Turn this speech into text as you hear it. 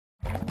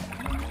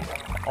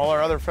All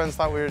our other friends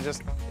thought we were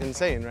just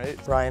insane, right?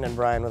 Brian and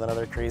Brian with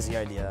another crazy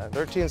idea.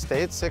 13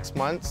 states, 6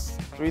 months,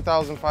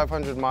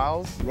 3,500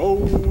 miles.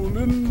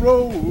 Rolling,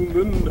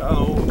 rolling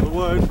down the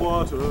white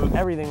water.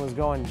 Everything was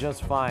going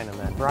just fine, and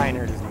then Brian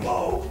hurt his knee.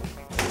 Whoa.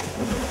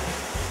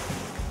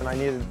 And I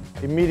needed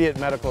immediate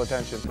medical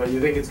attention. But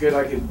you think it's good?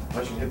 I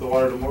should hit the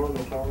water tomorrow,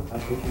 no problem? I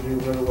think you do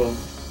very well.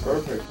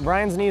 Perfect.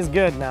 Brian's knee's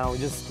good now. We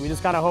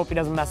just gotta hope he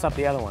doesn't mess up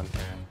the other one.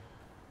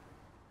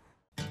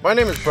 My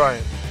name is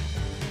Brian,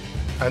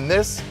 and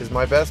this is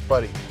my best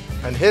buddy,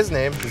 and his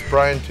name is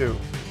Brian too.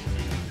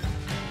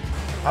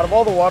 Out of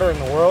all the water in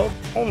the world,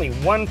 only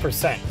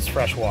 1% is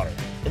fresh water.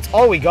 It's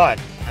all we got,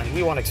 and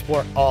we want to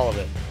explore all of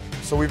it.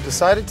 So we've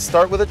decided to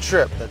start with a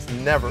trip that's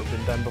never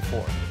been done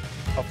before.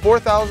 A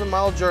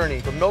 4,000-mile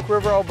journey from Milk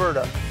River,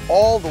 Alberta,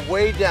 all the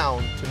way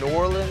down to New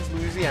Orleans,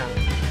 Louisiana.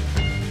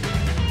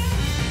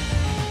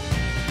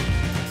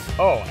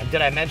 Oh, and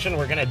did I mention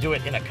we're gonna do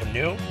it in a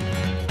canoe?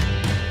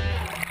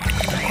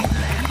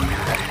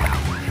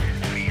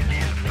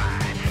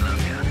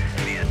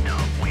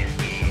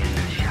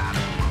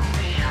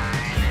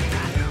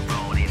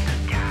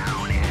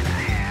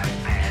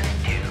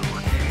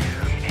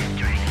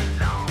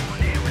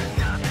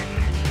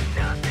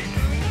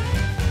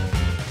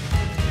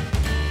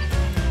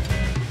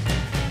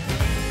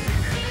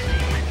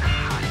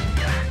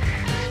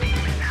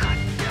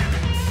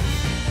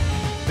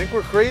 Think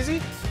we're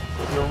crazy?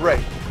 You're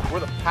right.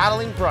 We're the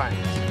Paddling Bryans.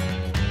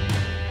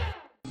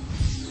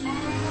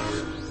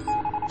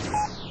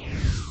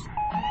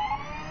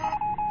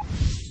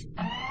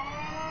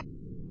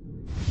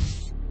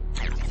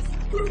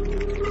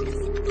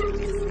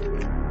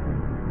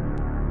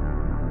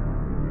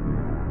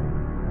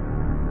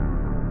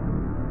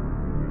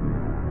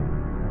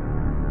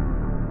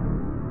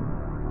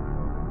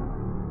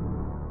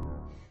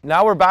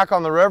 Now we're back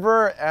on the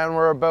river and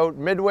we're about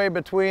midway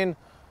between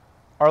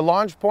our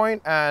launch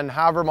point and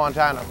Havre,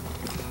 Montana.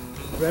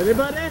 Ready,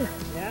 buddy?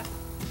 Yeah.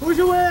 Push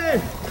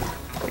away!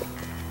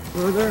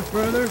 Further,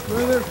 further,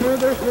 further,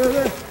 further,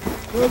 further,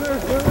 further,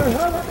 further,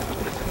 further.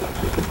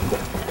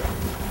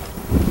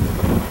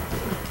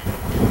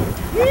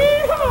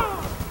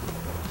 Yeehaw!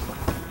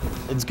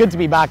 It's good to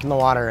be back in the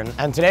water,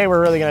 and today we're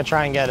really gonna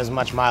try and get as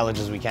much mileage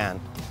as we can.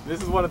 This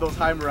is one of those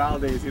high morale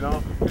days, you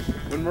know?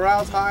 When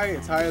morale's high,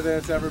 it's higher than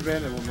it's ever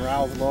been, and when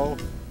morale's low,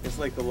 it's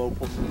like the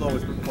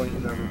lowest point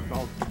you've ever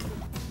felt.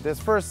 This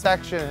first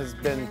section has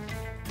been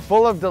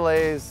full of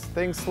delays,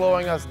 things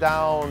slowing us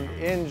down,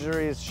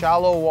 injuries,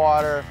 shallow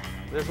water.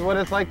 This is what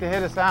it's like to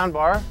hit a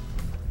sandbar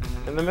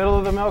in the middle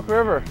of the Milk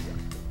River.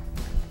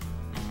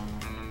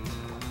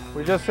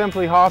 We just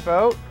simply hop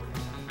out.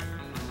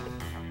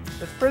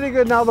 It's pretty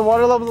good now. The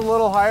water level's a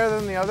little higher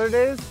than the other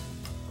days.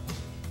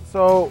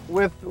 So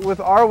with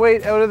our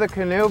weight out of the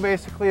canoe,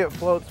 basically it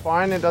floats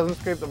fine. It doesn't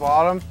scrape the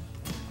bottom.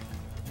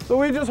 So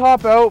we just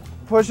hop out,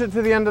 push it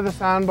to the end of the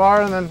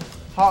sandbar, and then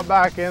hop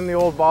back in the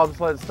old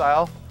bobsled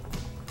style,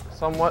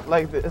 somewhat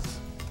like this.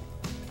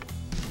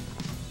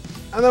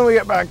 And then we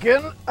get back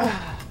in,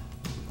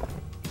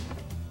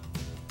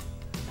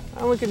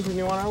 and we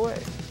continue on our way.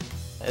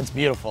 It's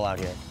beautiful out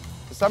here.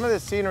 Some of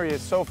this scenery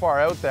is so far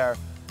out there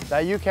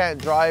that you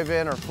can't drive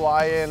in or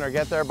fly in or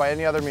get there by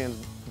any other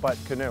means but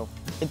canoe.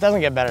 It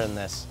doesn't get better than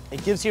this.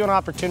 It gives you an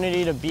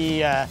opportunity to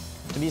be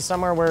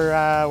somewhere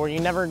where you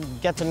never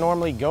get to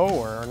normally go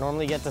or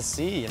normally get to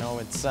see. You know,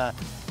 it's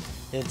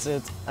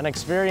an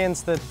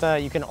experience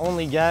that you can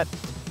only get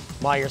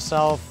by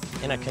yourself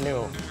in a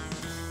canoe.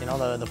 You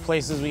know, the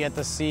places we get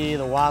to see,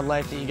 the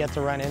wildlife that you get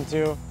to run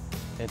into,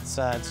 it's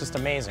just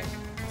amazing.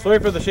 Sorry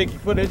for the shaky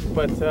footage,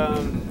 but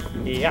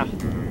yeah,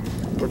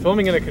 we're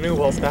filming in a canoe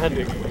while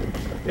standing.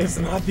 It's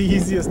not the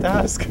easiest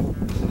task.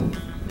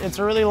 It's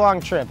a really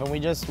long trip, and we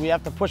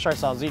have to push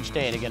ourselves each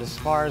day to get as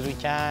far as we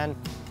can,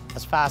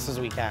 as fast as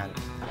we can.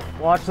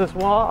 Watch this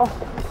wall,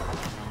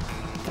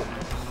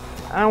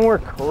 and we're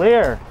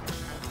clear.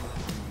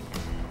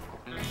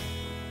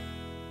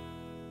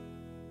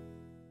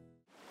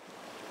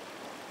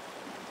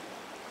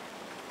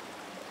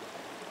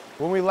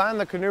 When we land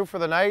the canoe for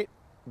the night,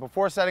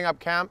 before setting up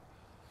camp,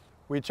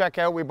 we check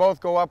out, we both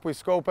go up, we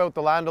scope out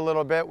the land a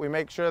little bit, we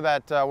make sure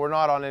that we're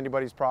not on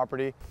anybody's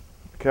property.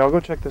 Okay, I'll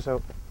go check this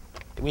out.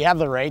 We have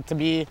the right to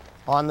be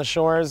on the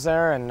shores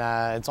there, and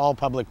it's all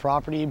public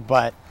property,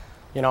 but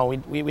you know,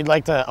 we'd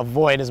like to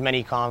avoid as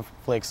many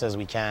conflicts as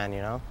we can,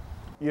 you know?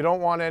 You don't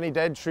want any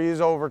dead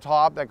trees over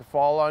top that could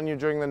fall on you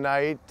during the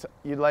night.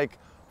 You'd like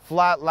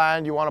flat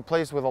land, you want a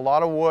place with a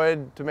lot of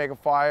wood to make a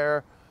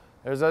fire.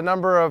 There's a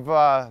number of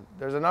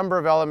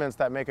elements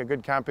that make a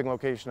good camping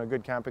location a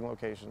good camping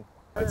location.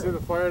 I'd say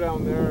the fire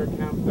down there,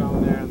 camp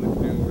down there, and the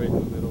canoe right in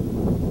the middle.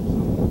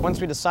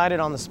 Once we decided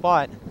on the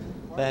spot,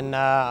 then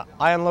I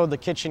unload the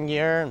kitchen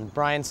gear and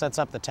Brian sets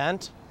up the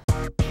tent.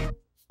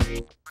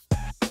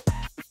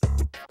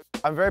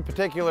 I'm very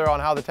particular on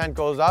how the tent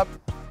goes up.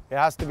 It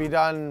has to be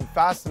done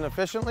fast and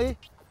efficiently,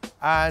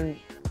 and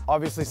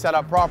obviously set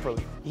up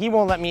properly. He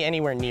won't let me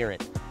anywhere near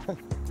it.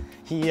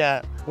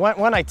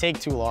 When I take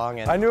too long.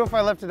 And I knew if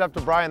I left it up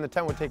to Brian, the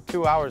tent would take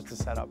 2 hours to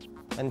set up.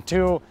 And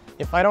two,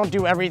 if I don't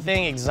do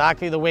everything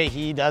exactly the way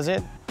he does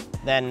it,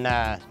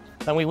 then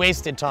we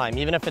wasted time.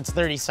 Even if it's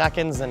 30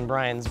 seconds, then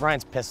Brian's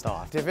pissed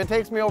off. If it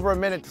takes me over a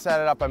minute to set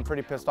it up, I'm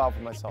pretty pissed off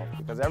with myself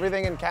because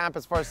everything in camp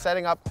as far as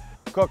setting up,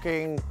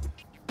 cooking,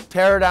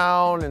 tear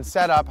down and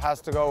setup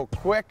has to go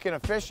quick and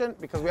efficient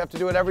because we have to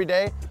do it every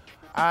day.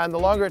 And the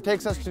longer it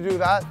takes us to do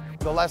that,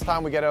 the less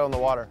time we get out on the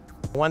water.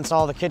 Once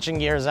all the kitchen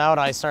gear's out,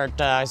 I start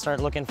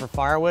looking for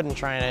firewood and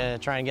trying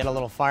to get a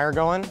little fire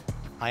going.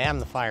 I am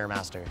the fire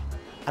master.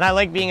 And I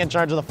like being in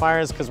charge of the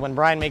fires because when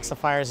Brian makes the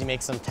fires, he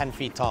makes them 10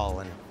 feet tall.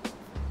 And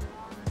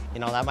you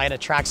know, that might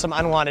attract some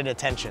unwanted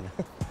attention.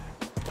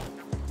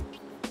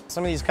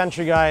 Some of these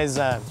country guys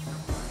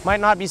might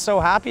not be so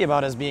happy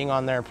about us being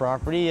on their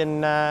property,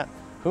 and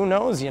who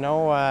knows, you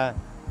know,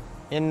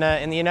 in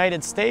the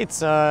United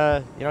States, you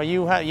know,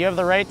 you have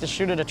the right to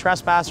shoot at a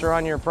trespasser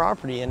on your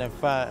property, and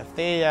if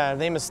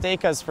they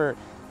mistake us for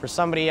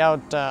somebody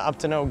out up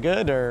to no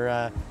good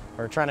or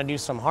trying to do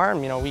some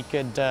harm, you know, we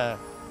could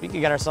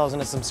get ourselves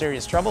into some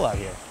serious trouble out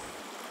here.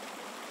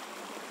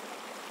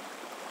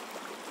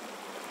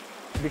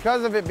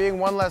 Because of it being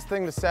one less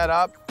thing to set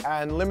up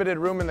and limited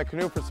room in the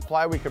canoe for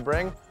supply we could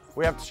bring,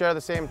 we have to share the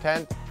same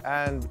tent,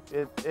 and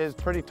it is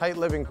pretty tight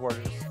living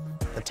quarters.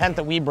 The tent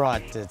that we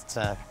brought, it's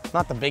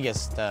not the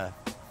biggest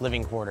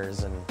living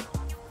quarters, and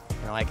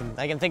you know, I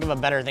can think of a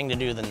better thing to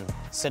do than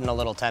sit in a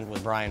little tent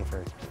with Brian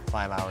for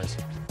 5 hours.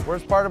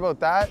 Worst part about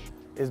that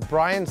is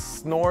Brian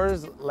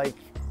snores like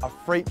a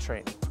freight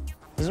train.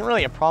 It isn't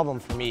really a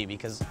problem for me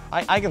because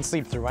I can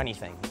sleep through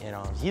anything. You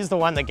know, he's the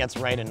one that gets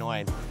right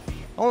annoyed.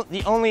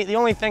 The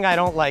only thing I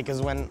don't like is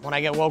when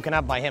I get woken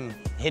up by him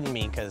hitting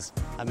me because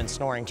I've been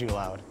snoring too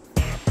loud.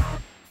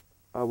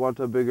 I want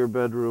a bigger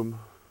bedroom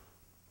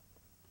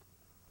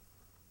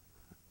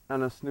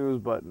and a snooze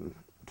button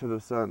to the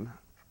sun.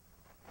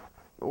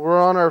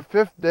 We're on our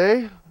 5th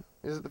day.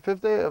 Is it the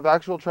 5th day of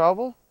actual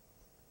travel?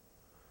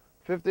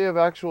 5th day of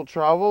actual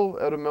travel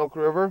out of Milk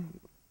River,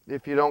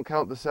 if you don't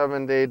count the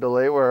 7-day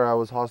delay where I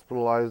was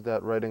hospitalized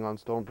at Writing on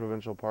Stone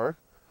Provincial Park.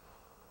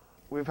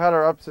 We've had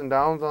our ups and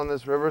downs on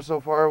this river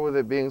so far with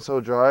it being so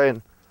dry,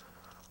 and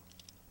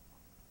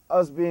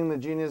us being the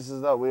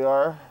geniuses that we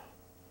are,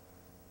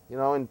 you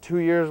know, in 2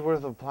 years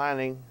worth of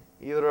planning,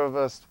 either of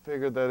us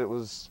figured that it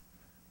was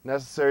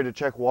necessary to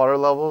check water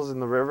levels in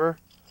the river,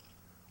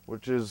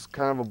 which is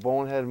kind of a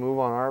bonehead move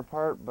on our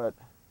part, but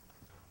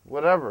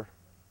whatever.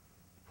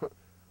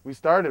 We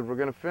started, we're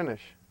gonna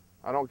finish.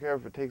 I don't care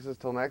if it takes us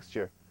till next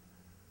year.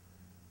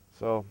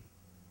 So,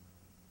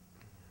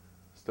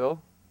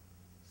 still,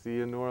 see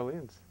you in New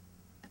Orleans.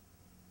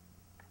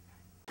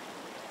 I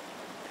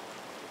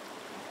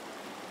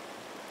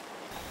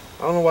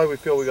don't know why we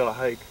feel we gotta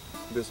hike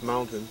this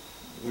mountain.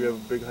 We have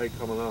a big hike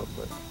coming up,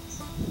 but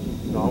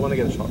no, I want to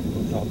get a shot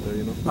out there,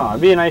 you know? Oh,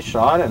 it'd be a nice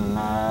shot,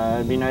 and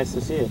it'd be nice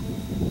to see it.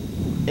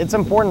 It's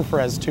important for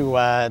us to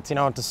you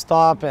know, to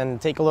stop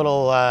and take a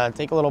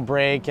little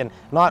break, and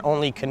not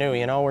only canoe.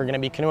 You know, we're going to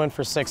be canoeing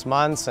for 6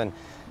 months, and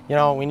you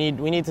know, we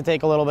need to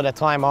take a little bit of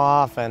time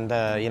off and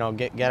you know,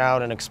 get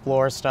out and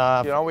explore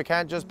stuff. You know, we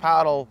can't just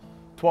paddle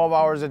 12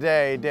 hours a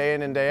day, day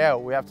in and day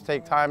out. We have to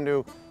take time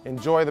to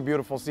enjoy the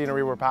beautiful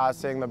scenery we're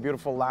passing, the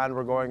beautiful land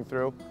we're going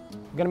through.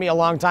 It's going to be a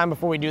long time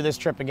before we do this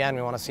trip again.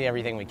 We want to see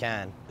everything we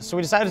can. So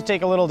we decided to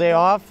take a little day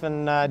off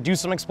and do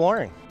some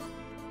exploring.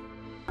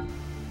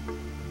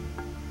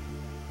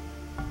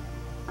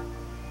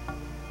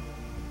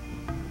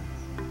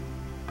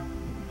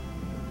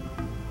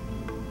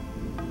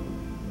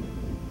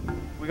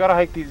 We gotta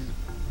hike these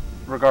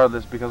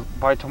regardless, because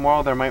by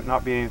tomorrow there might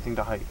not be anything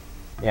to hike.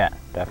 Yeah,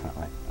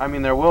 definitely. I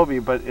mean, there will be,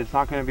 but it's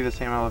not going to be the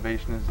same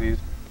elevation as these.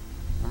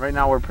 And right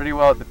now we're pretty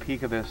well at the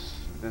peak of this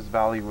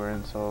valley we're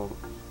in, so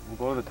we'll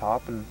go to the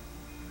top, and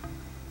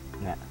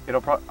yeah,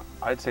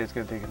 I'd say it's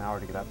going to take an hour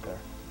to get up there,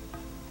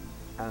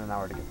 and an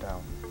hour to get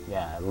down.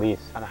 Yeah, at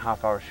least. And a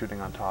half hour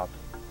shooting on top.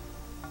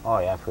 Oh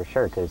yeah, for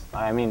sure, because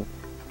I mean,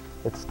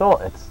 it's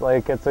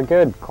a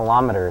good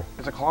kilometer.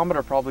 It's a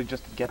kilometer probably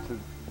just to get to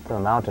the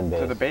mountain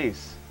base. To the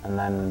base. And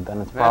then it's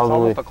That's probably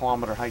almost a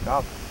kilometer hike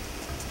up.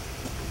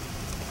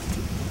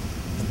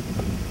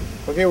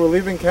 Okay, we're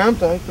leaving camp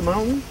to hike the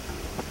mountain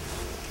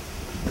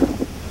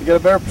to get a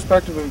better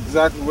perspective of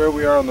exactly where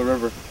we are on the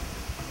river.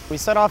 We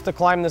set off to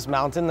climb this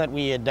mountain that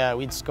we'd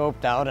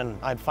scoped out, and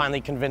I'd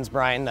finally convinced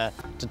Brian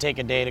to take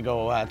a day to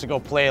go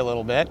play a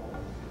little bit.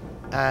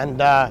 And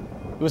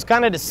it was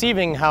kind of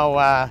deceiving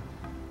how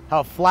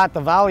flat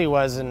the valley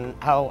was and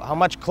how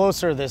much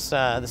closer this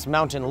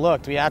mountain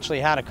looked. We actually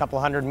had a couple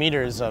hundred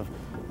meters of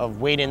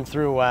wading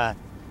through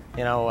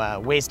you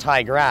know,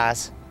 waist-high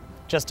grass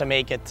just to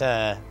make it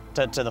to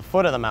the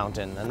foot of the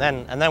mountain, and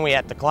then we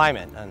had to climb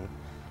it. And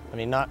I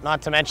mean,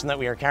 not to mention that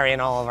we were carrying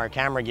all of our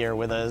camera gear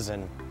with us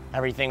and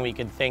everything we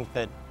could think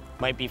that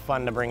might be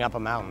fun to bring up a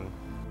mountain.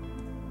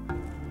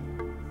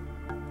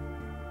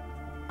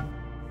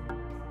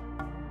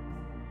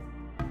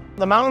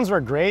 The mountains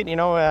were great, you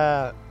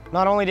know.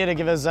 Not only did it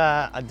give us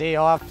a day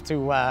off to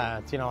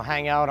you know,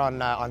 hang out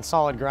on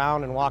solid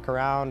ground and walk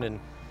around and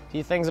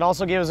see things, it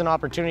also gave us an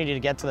opportunity to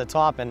get to the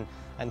top and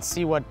and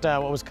see what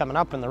was coming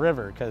up in the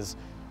river. Because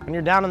when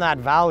you're down in that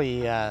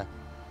valley,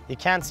 you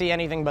can't see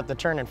anything but the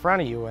turn in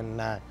front of you,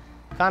 and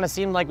kind of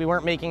seemed like we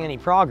weren't making any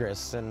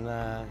progress. And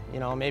you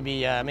know,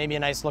 maybe a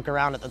nice look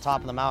around at the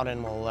top of the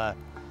mountain will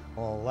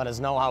let us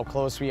know how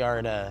close we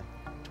are to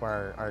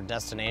our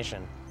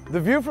destination. The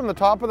view from the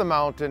top of the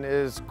mountain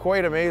is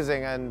quite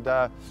amazing, and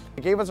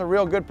it gave us a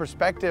real good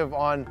perspective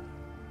on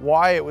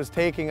why it was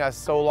taking us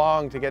so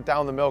long to get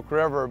down the Milk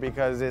River,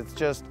 because it's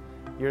just,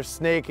 you're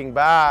snaking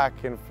back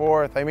and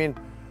forth. I mean,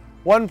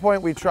 one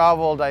point we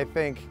traveled, I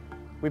think,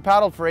 we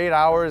paddled for 8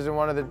 hours in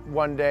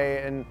one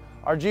day, and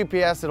our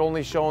GPS had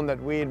only shown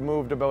that we'd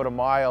moved about a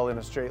mile in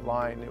a straight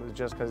line. It was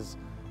just because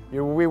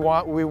we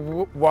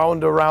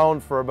wound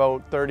around for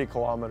about 30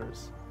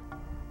 kilometers.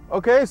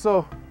 Okay,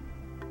 so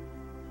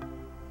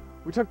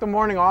we took the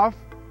morning off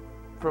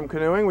from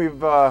canoeing. We've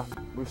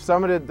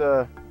summited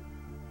the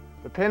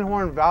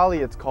Pinhorn Valley,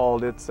 it's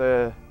called. It's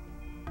a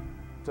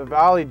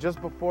valley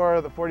just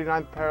before the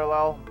 49th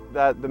parallel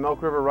that the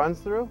Milk River runs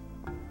through.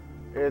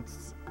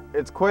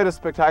 It's quite a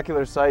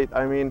spectacular sight.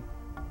 I mean,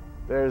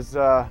 there's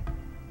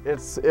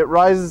it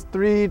rises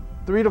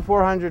 300 to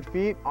 400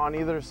 feet on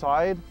either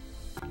side.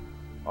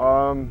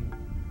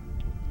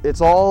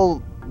 It's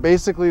all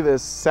basically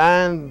this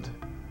sand,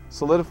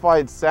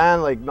 solidified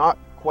sand, like not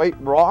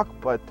quite rock,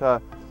 but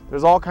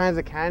there's all kinds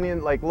of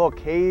canyon, like little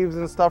caves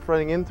and stuff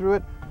running in through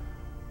it.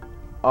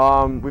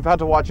 We've had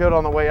to watch out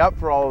on the way up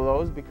for all of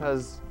those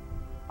because,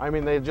 I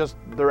mean,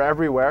 they're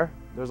everywhere.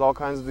 There's all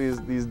kinds of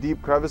these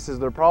deep crevices.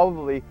 They're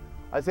probably,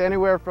 I'd say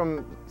anywhere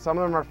from, some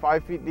of them are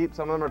 5 feet deep,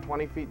 some of them are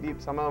 20 feet deep,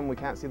 some of them we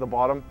can't see the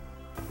bottom.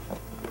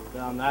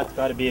 Down that's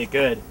got to be a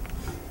good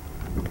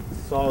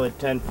solid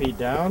 10 feet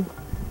down.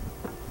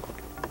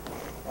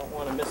 Don't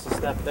want to miss a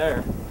step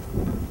there.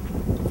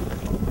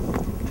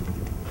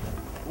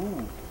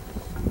 Ooh,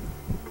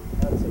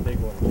 that's a big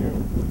one here.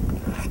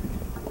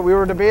 We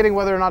were debating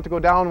whether or not to go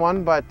down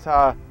one, but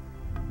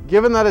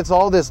given that it's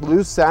all this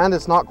loose sand,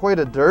 it's not quite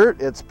a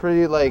dirt, it's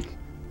pretty like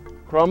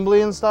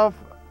crumbly and stuff.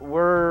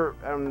 We're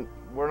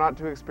not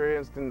too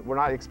experienced, and we're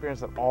not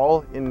experienced at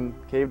all in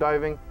cave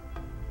diving.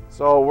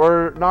 So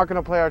we're not going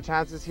to play our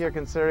chances here,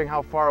 considering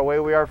how far away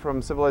we are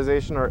from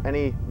civilization or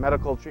any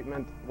medical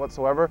treatment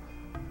whatsoever.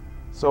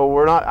 So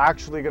we're not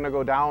actually going to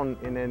go down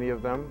in any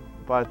of them,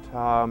 but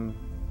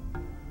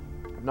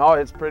no,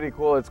 it's pretty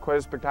cool. It's quite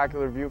a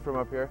spectacular view from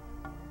up here.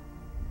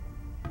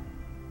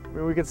 I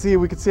mean, we could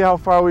see how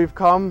far we've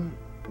come.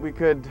 We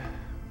could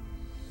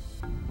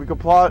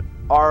plot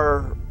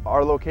our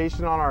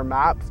location on our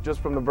maps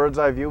just from the bird's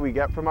eye view we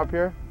get from up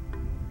here.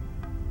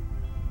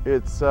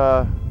 It's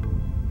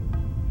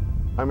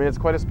I mean, it's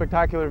quite a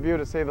spectacular view,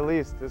 to say the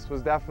least. This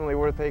was definitely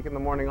worth taking the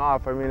morning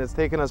off. I mean, it's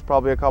taken us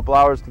probably a couple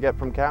hours to get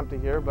from camp to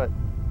here, but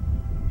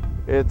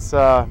it's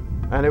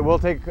and it'll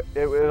take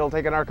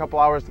another couple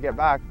hours to get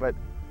back, but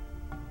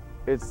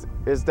it's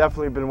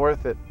definitely been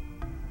worth it.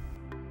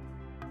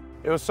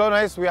 It was so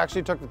nice, we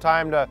actually took the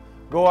time to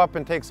go up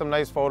and take some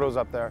nice photos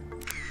up there.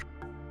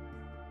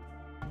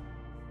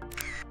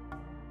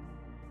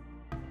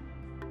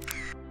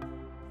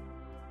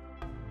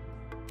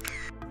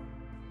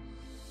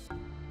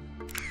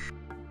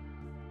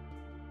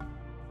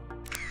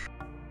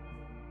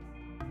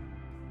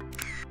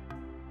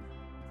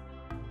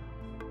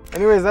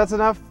 Anyways, that's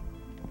enough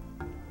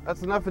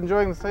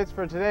enjoying the sights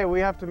for today. We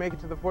have to make it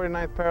to the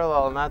 49th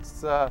parallel, and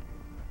that's a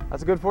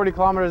good 40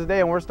 kilometers a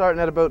day, and we're starting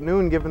at about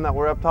noon, given that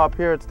we're up top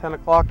here. It's 10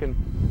 o'clock, and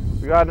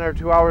we got another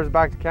 2 hours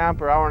back to camp,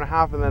 or hour and a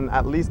half, and then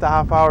at least a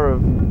half hour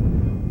of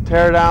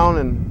tear down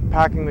and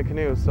packing the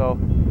canoe. So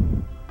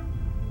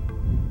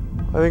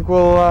I think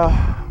we'll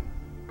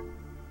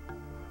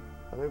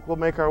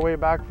make our way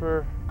back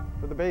for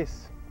the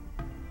base.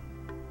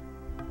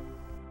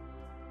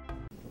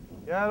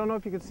 Yeah, I don't know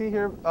if you can see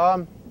here.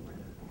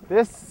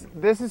 This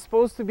is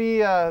supposed to be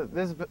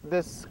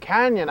this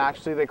canyon,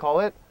 actually they call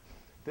it.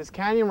 This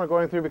canyon we're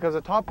going through, because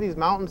atop these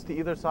mountains to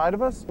either side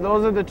of us,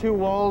 those are the two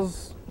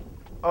walls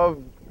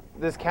of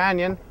this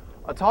canyon.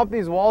 Atop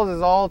these walls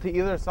is all to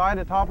either side.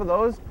 Atop of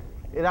those,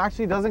 it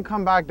actually doesn't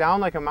come back down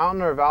like a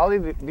mountain or a valley.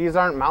 These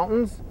aren't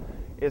mountains.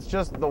 It's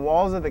just the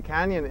walls of the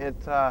canyon.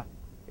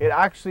 It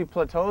actually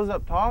plateaus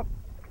up top,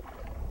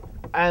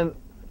 and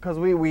because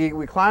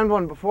we climbed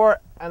one before,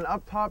 and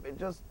up top it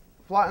just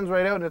flattens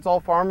right out, and it's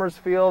all farmers'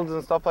 fields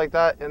and stuff like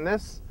that. And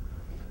this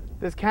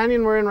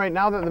canyon we're in right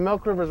now that the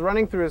Milk River is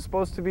running through is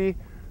supposed to be,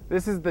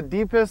 this is the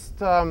deepest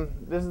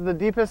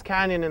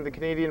canyon in the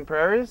Canadian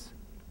prairies,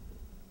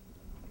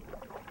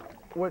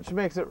 which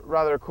makes it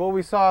rather cool.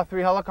 We saw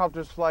 3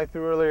 helicopters fly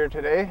through earlier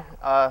today,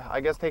 I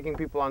guess taking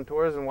people on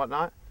tours and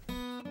whatnot.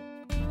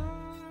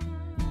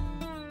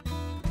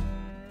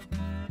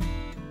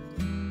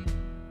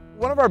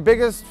 One of our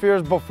biggest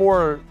fears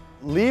before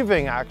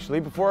leaving, actually,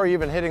 before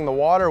even hitting the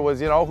water, was,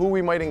 you know, who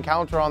we might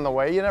encounter on the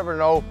way. You never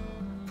know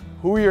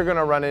who you're going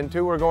to run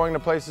into. We're going to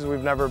places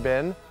we've never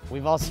been.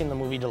 We've all seen the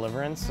movie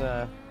Deliverance.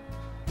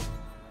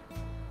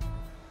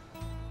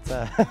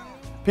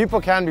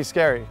 People can be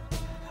scary.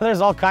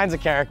 There's all kinds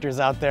of characters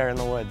out there in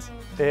the woods.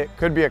 it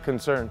could be a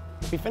concern.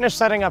 We finished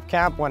setting up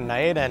camp one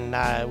night,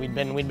 and we'd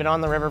been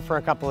on the river for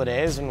a couple of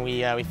days, and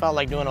we felt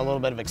like doing a little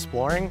bit of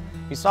exploring.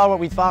 We saw what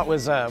we thought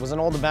was an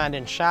old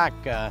abandoned shack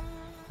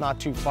not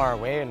too far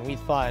away, and we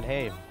thought,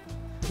 hey,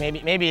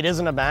 maybe it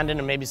isn't abandoned,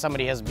 and maybe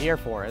somebody has beer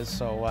for us.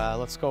 So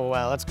let's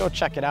go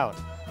check it out.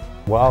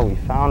 Well, we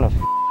found a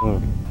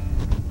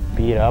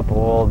beat up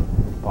old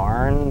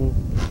barn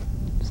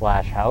 /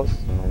 house,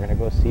 and we're gonna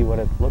go see what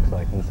it looks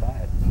like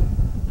inside,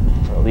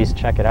 or at least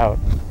check it out,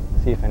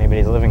 see if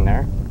anybody's living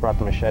there. Brought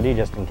the machete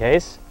just in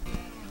case.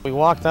 We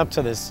walked up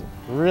to this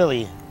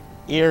really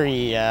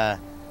eerie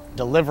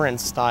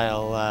Deliverance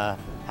style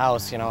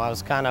house. You know, I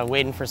was kind of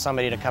waiting for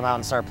somebody to come out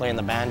and start playing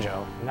the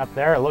banjo. And up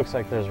there it looks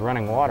like there's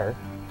running water.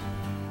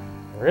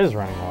 There is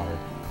running water.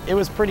 It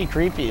was pretty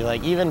creepy.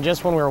 Like, even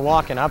just when we were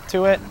walking up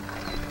to it,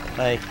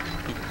 like,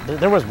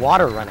 there was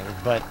water running,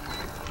 but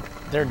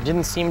there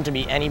didn't seem to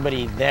be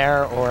anybody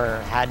there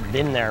or had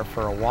been there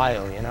for a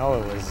while, you know?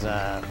 It was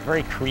a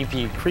very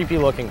creepy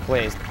looking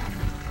place.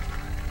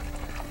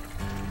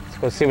 Let's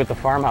go see what the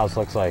farmhouse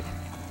looks like.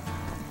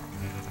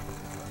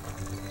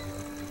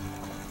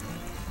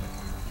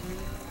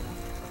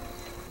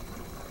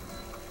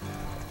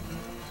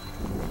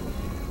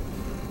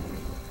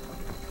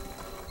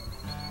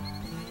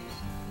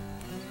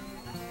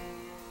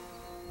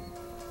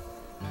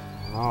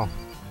 Oh.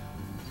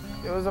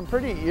 It was a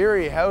pretty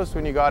eerie house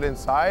when you got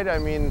inside. I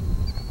mean,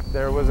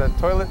 there was a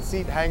toilet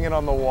seat hanging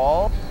on the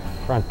wall.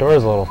 Front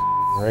door's a little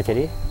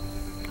rickety.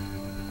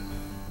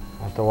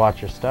 Have to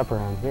watch your step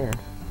around here.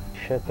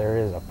 Shit, there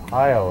is a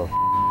pile of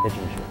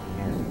pigeon shit in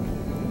here.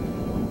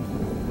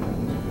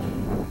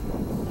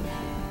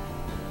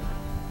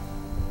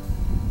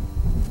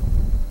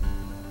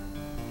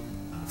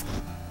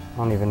 I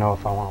don't even know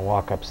if I want to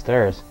walk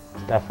upstairs.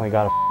 It's definitely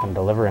got a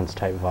Deliverance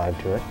type vibe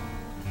to it.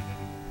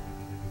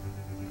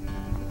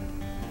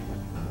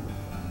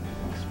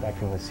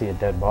 Expecting to see a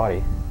dead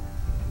body.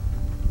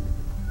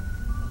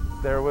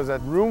 There was a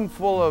room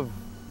full of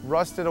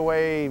rusted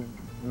away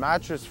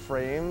mattress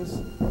frames.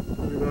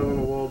 Look at that on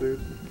the wall, dude.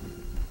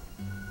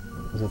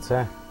 What does it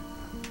say?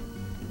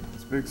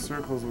 It's big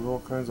circles with all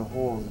kinds of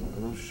holes.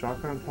 Are those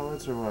shotgun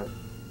pellets or what?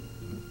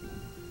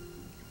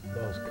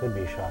 Those could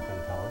be shotgun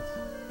pellets.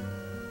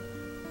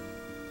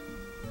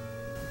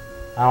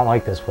 I don't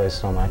like this place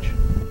so much.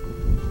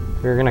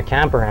 We were gonna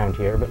camp around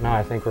here, but now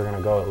I think we're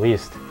gonna go at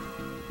least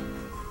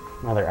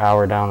another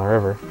hour down the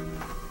river.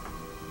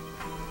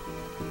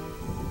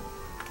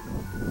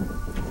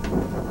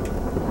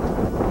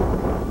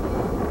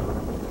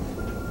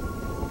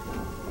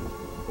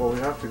 Well, we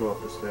have to go up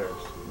the stairs.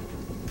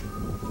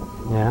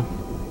 Yeah.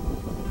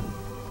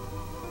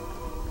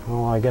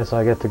 Well, I guess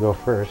I get to go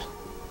first.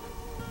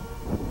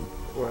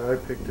 Well, I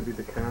picked to be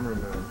the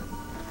cameraman.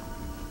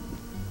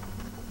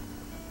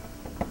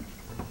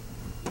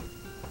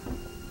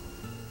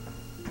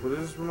 What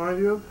does this remind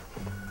you of?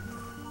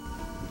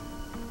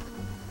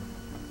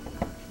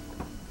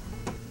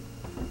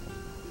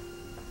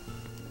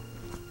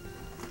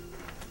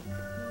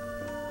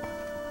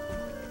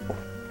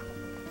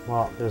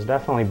 Well, there's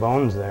definitely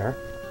bones there.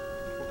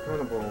 What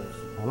kind of bones?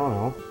 I don't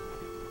know.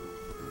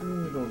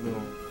 You don't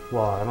know.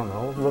 Well, I don't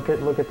know. Look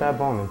at that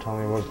bone and tell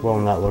me what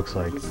bone that looks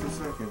like. Just a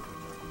second.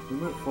 We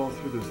might fall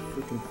through this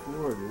freaking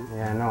floor, dude.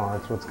 Yeah, I know.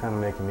 That's what's kind of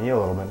making me a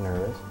little bit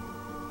nervous.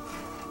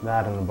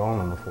 That and the bone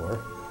on the floor.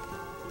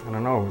 I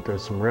don't know.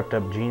 There's some ripped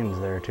up jeans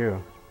there too.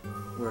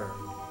 Where?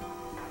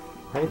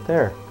 Right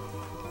there.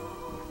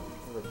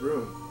 Oh, the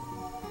broom.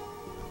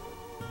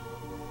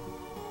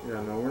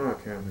 Yeah, no, we're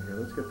not camping here.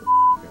 Let's get the out.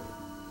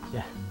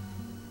 Yeah.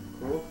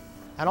 Cool?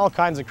 And all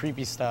kinds of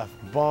creepy stuff.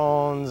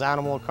 Bones,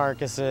 animal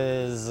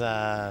carcasses,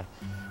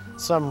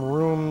 some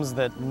rooms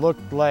that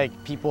looked like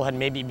people had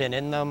maybe been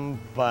in them,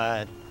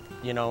 but,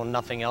 you know,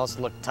 nothing else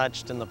looked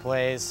touched in the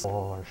place.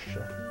 Oh,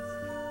 shit.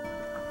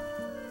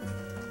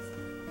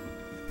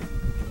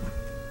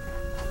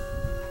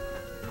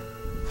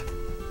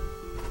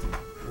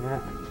 Yeah,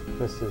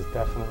 this is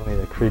definitely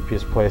the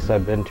creepiest place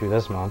I've been to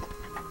this month.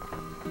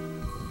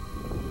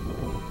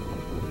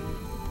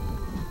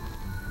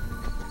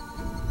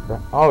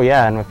 Oh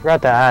yeah, and I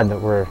forgot to add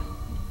that we're,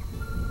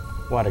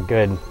 what, a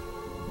good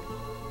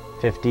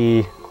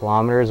 50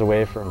 kilometers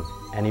away from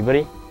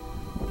anybody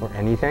or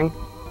anything.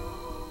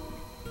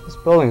 This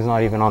building's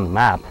not even on the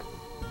map.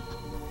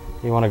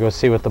 You want to go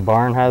see what the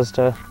barn has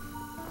to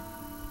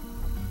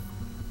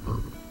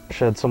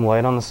shed some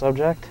light on the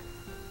subject?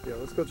 Yeah,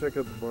 let's go check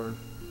out the barn.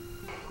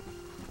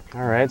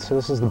 Alright, so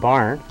this is the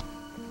barn. I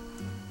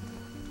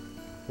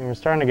mean, we're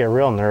starting to get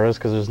real nervous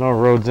because there's no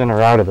roads in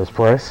or out of this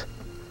place.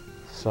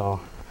 So,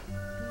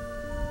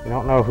 we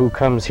don't know who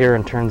comes here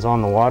and turns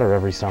on the water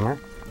every summer.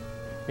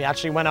 We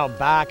actually went out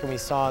back and we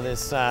saw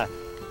this,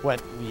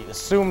 what we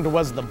assumed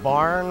was the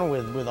barn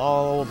with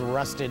all old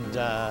rusted,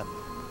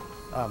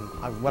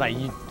 what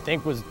I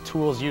think was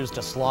tools used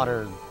to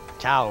slaughter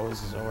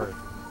cows or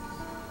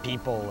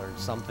people or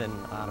something,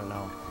 I don't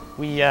know.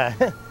 We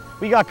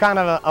got kind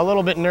of a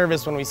little bit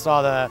nervous when we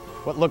saw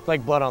what looked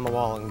like blood on the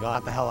wall and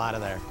got the hell out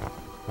of there.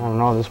 I don't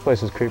know, this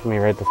place is creeping me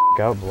right the f***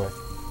 out, boy.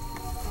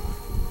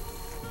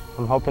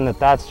 I'm hoping that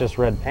that's just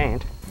red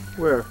paint.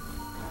 Where?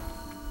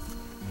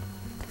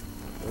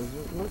 Does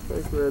it look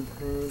like red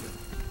paint?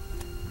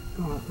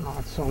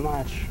 Not so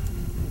much.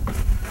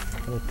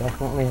 It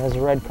definitely has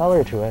a red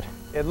color to it.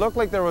 It looked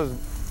like there was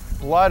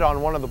blood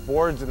on one of the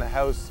boards in the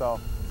house,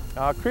 so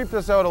I creeped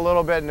this out a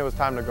little bit and it was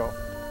time to go.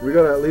 We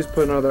gotta at least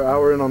put another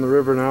hour in on the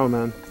river now,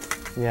 man.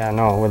 Yeah,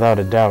 no, without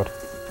a doubt.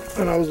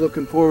 And I was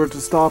looking forward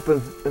to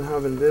stopping and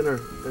having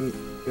dinner and,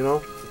 you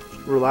know,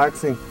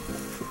 relaxing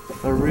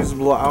a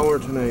reasonable hour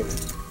tonight.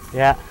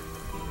 Yeah.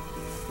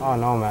 Oh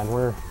no,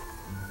 man,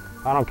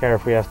 I don't care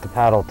if we have to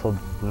paddle till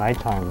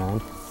nighttime,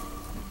 man.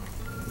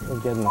 We're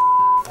getting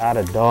the out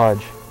of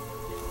Dodge.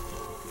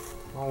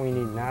 All we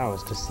need now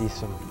is to see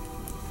some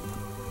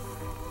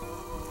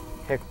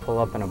hick pull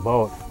up in a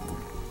boat.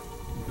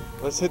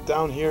 Let's hit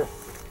down here.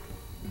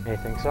 You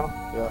think so?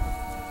 Yeah.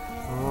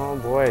 Oh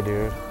boy,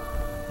 dude.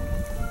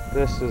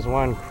 This is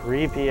one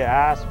creepy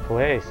ass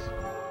place.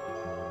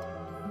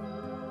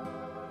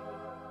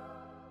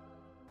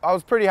 I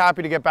was pretty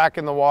happy to get back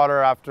in the water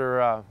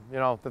after, you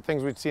know, the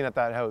things we'd seen at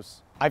that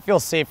house. I feel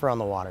safer on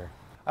the water.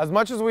 As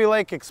much as we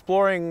like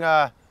exploring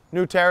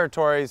new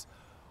territories,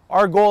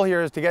 our goal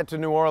here is to get to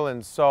New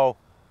Orleans. So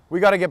we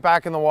got to get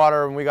back in the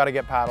water and we got to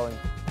get paddling.